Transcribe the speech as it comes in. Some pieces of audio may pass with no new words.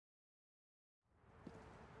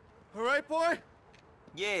All right, boy?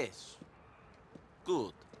 Yes.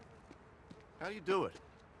 Good. How do you do it?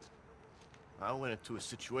 I went into a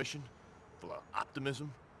situation full of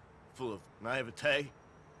optimism, full of naivete.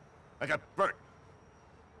 I got burnt.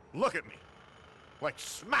 Look at me. Like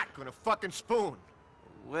smack on a fucking spoon.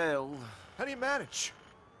 Well, How do you manage?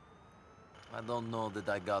 I don't know that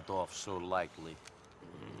I got off so lightly.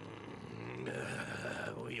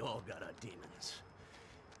 We all got our demons.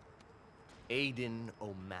 Aiden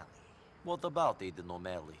O'Malley. What about Aiden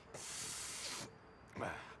O'Malley? I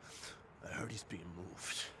heard he's being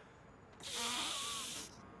moved.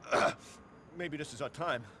 Maybe this is our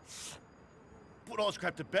time. Put all this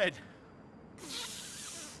crap to bed.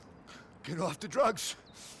 Get off the drugs.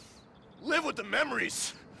 Live with the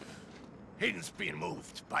memories. Aiden's being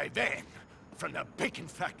moved by van from the bacon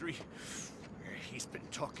factory. He's been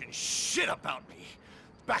talking shit about me.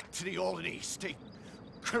 Back to the Albany State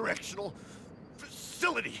Correctional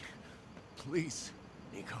Facility. Please,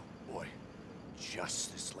 Nico, boy.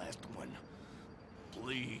 Just this last one.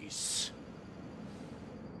 Please.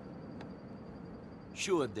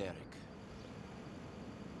 Sure, Derek.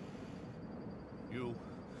 You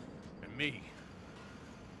and me.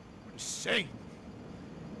 We're the same.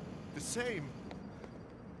 The same.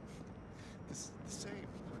 The same.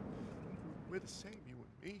 We're the same, you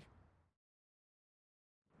and me.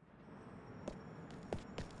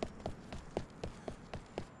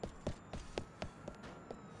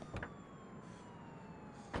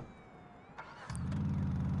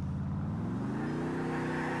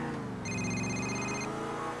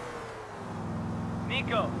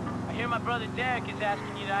 Nico, I hear my brother Derek is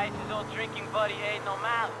asking you to ice his old drinking buddy Aiden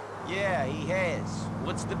O'Malley. Yeah, he has.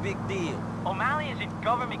 What's the big deal? O'Malley is in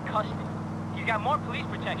government custody. He's got more police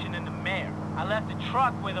protection than the mayor. I left a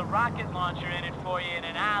truck with a rocket launcher in it for you in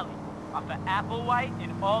an alley off of Applewhite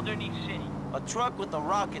in Alderney City. A truck with a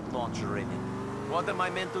rocket launcher in it. What am I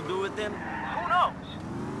meant to do with them? Who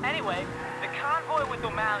knows? Anyway, the convoy with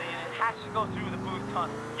O'Malley in it has to go through the Booth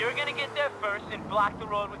Tunnel. You're gonna get there first and block the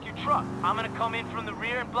road with your truck. I'm gonna come in from the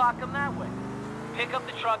rear and block them that way. Pick up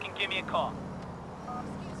the truck and give me a call.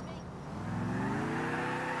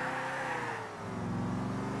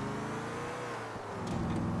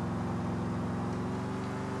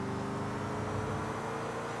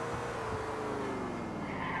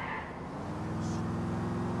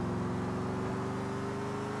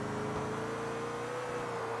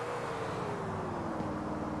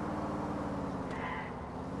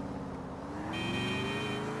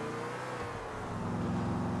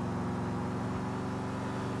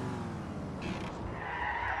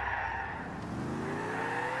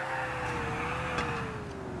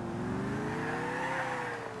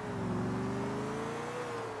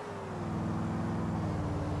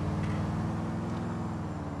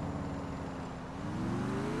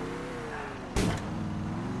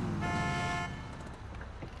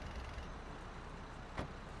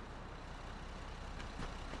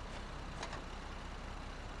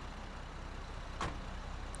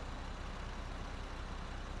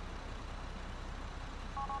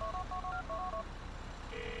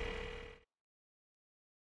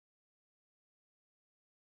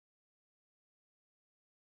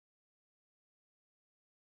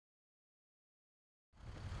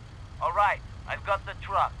 All right, I've got the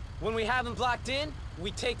truck. When we have him blocked in, we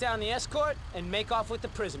take down the escort and make off with the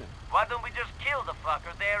prisoner. Why don't we just kill the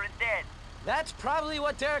fucker there and dead? That's probably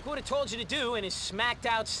what Derek would have told you to do in his smacked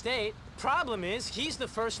out state. Problem is, he's the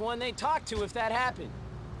first one they'd talk to if that happened.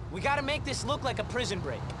 We gotta make this look like a prison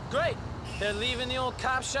break. Great. They're leaving the old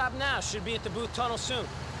cop shop now. Should be at the Booth Tunnel soon.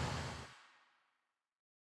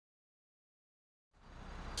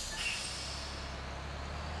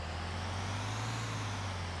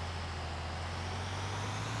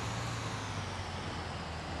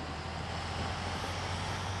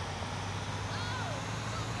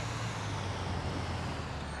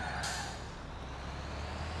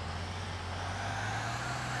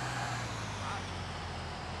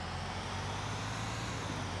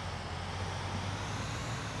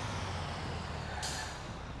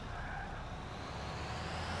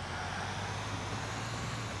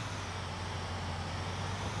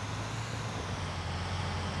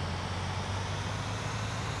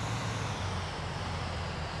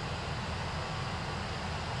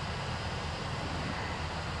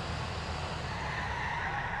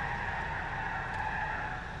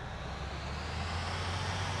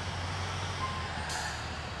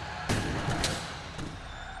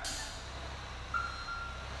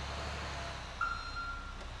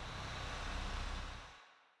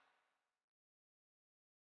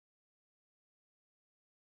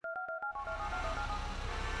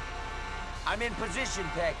 I'm in position,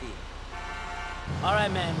 Pecky. All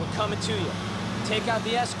right, man, we're coming to you. Take out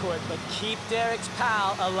the escort, but keep Derek's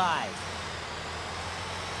pal alive.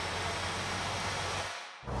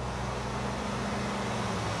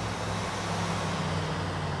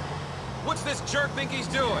 What's this jerk think he's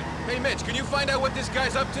doing? Hey, Mitch, can you find out what this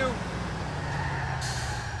guy's up to?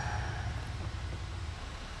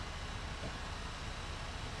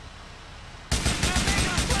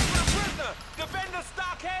 Defend the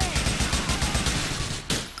stockade!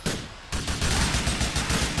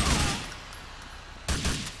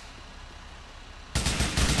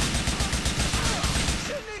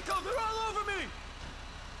 Shit, Nico, they're all over me!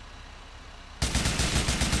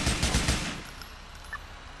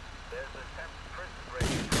 There's a temp prison break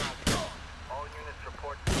in Toronto. All units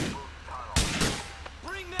report to the Booth Tunnel.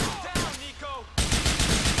 Bring them down, Nico!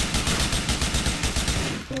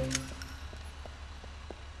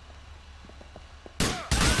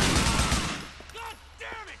 God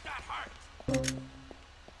damn it, that hurt!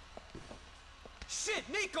 Shit,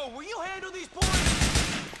 Nico, will you handle these boys?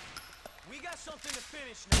 We got something to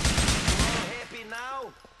finish now. All happy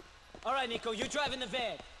now? All right, Nico, you're driving the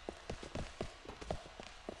van.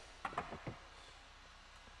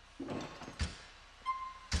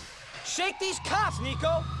 Shake these cops,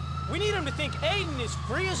 Nico! We need them to think Aiden is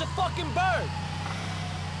free as a fucking bird!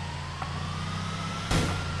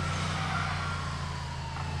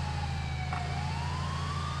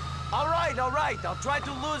 All right, I'll try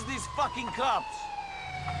to lose these fucking cops.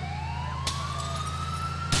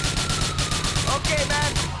 Okay,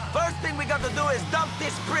 man, first thing we got to do is dump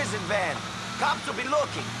this prison van. Cops will be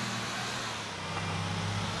looking.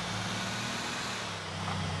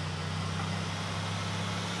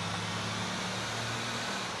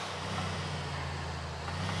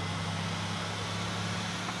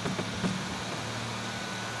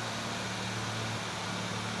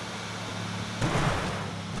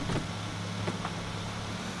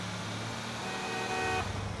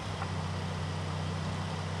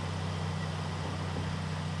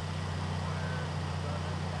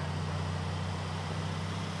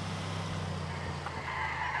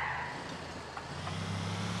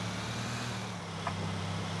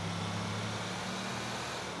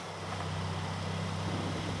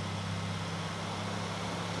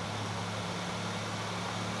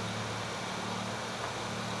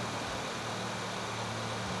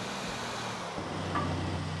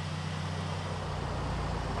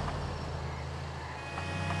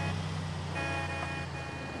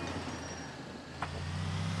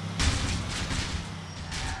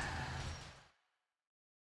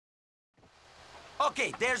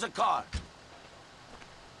 Okay, there's a car.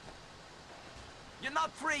 You're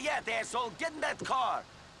not free yet, asshole. Get in that car.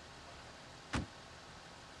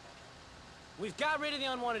 We've got rid of the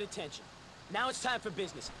unwanted attention. Now it's time for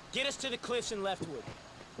business. Get us to the cliffs in Leftwood.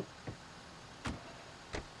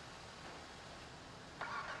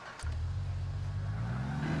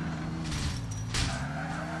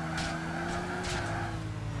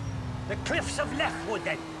 The cliffs of Leftwood,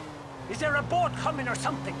 then. Is there a boat coming or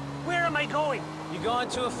something? Where am I going? You're going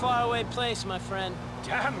to a faraway place, my friend.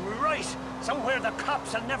 Damn right. Somewhere the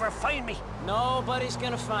cops will never find me. Nobody's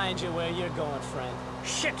gonna find you where you're going, friend.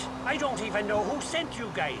 Shit, I don't even know who sent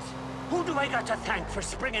you guys. Who do I got to thank for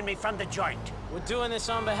springing me from the joint? We're doing this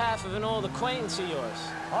on behalf of an old acquaintance of yours.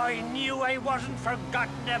 I knew I wasn't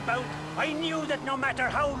forgotten about. I knew that no matter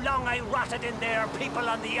how long I rotted in there, people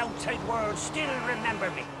on the outside world still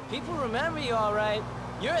remember me. People remember you, all right.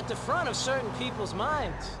 You're at the front of certain people's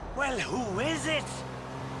minds. Well, who is it?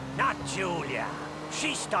 Not Julia.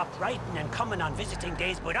 She stopped writing and coming on visiting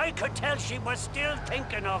days, but I could tell she was still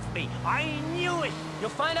thinking of me. I knew it. You'll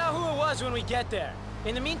find out who it was when we get there.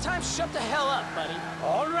 In the meantime, shut the hell up, buddy.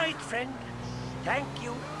 All right, friend. Thank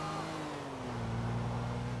you.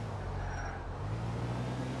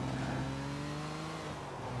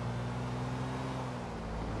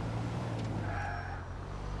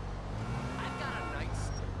 I've got a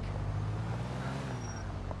nightstick.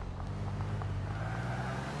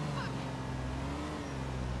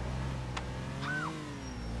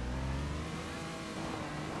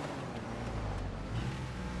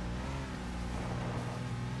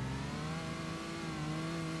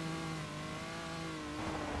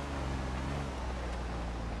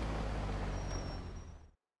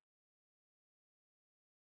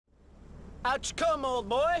 Out you come, old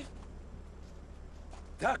boy.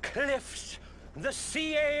 The cliffs, the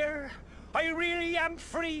sea air. I really am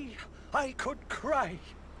free. I could cry.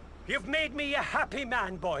 You've made me a happy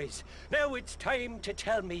man, boys. Now it's time to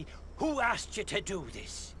tell me who asked you to do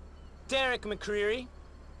this. Derek McCreary.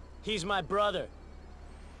 He's my brother.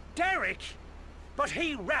 Derek? But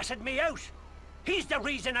he ratted me out. He's the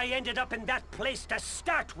reason I ended up in that place to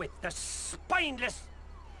start with, the spineless...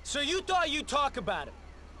 So you thought you'd talk about him?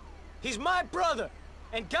 He's my brother,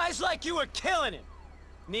 and guys like you are killing him.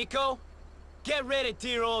 Nico, get rid of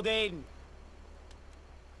dear old Aiden.